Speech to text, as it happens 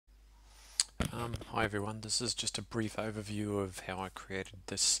Hi everyone, this is just a brief overview of how I created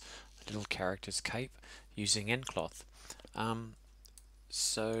this little character's cape using nCloth.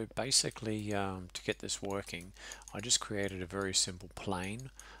 So basically, to get this working, I just created a very simple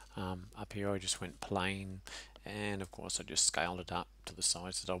plane. Up here I just went plane, and of course I just scaled it up to the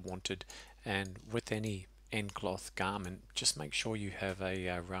size that I wanted. And with any nCloth garment, just make sure you have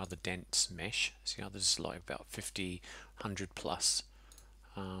a rather dense mesh. See how this is like about 50, 100 plus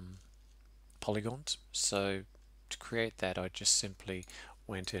polygons. So to create that, I just simply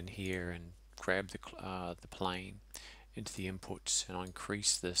went in here and grabbed the plane into the inputs, and I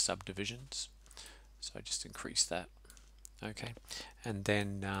increased the subdivisions. So I just increased that. Okay, and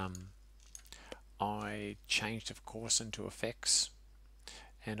then I changed, of course, into effects,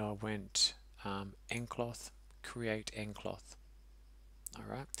 and I went nCloth, create nCloth.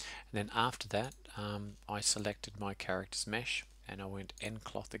 Alright, and then after that I selected my character's mesh and I went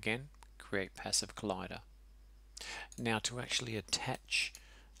nCloth again, create passive collider. Now to actually attach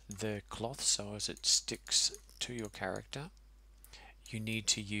the cloth so as it sticks to your character, you need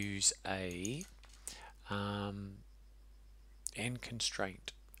to use a end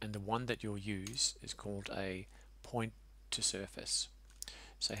constraint, and the one that you'll use is called a point to surface.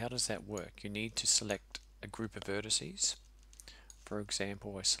 So how does that work? You need to select a group of vertices. For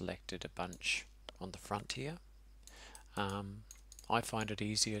example, I selected a bunch on the front here. I find it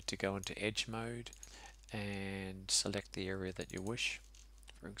easier to go into edge mode and select the area that you wish,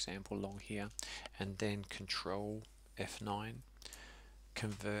 for example along here, and then control F9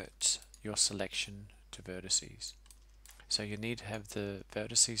 convert your selection to vertices. So you need to have the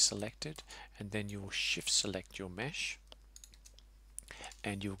vertices selected, and then you'll shift select your mesh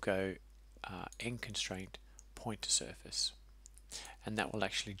and you'll go end constraint point to surface, and that will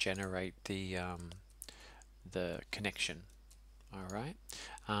actually generate the connection. Alright,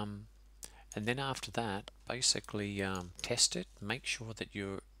 and then after that, basically test it. Make sure that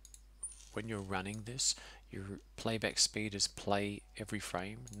when you're running this, your playback speed is play every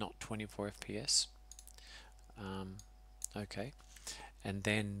frame, not 24 FPS. Okay, and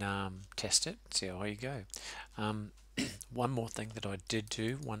then test it, see how you go. One more thing that I did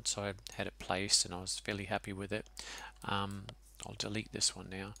do once I had it placed and I was fairly happy with it, I'll delete this one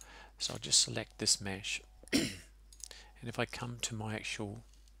now. So I'll just select this mesh and if I come to my actual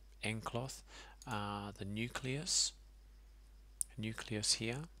nCloth, the nucleus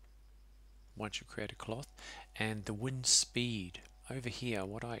here, once you create a cloth, and the wind speed over here,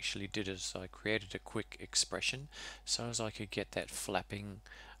 what I actually did is I created a quick expression so as I could get that flapping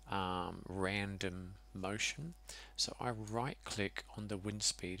random motion. So I right click on the wind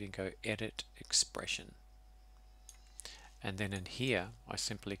speed and go edit expression, and then in here I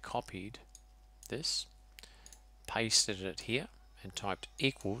simply copied this, pasted it here, and typed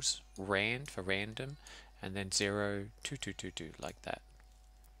equals rand for random, and then 02222 like that.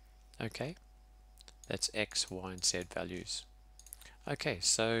 Okay, that's X, Y, and Z values. Okay,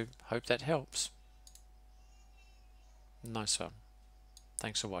 so hope that helps. Nice one.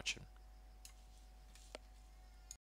 Thanks for watching.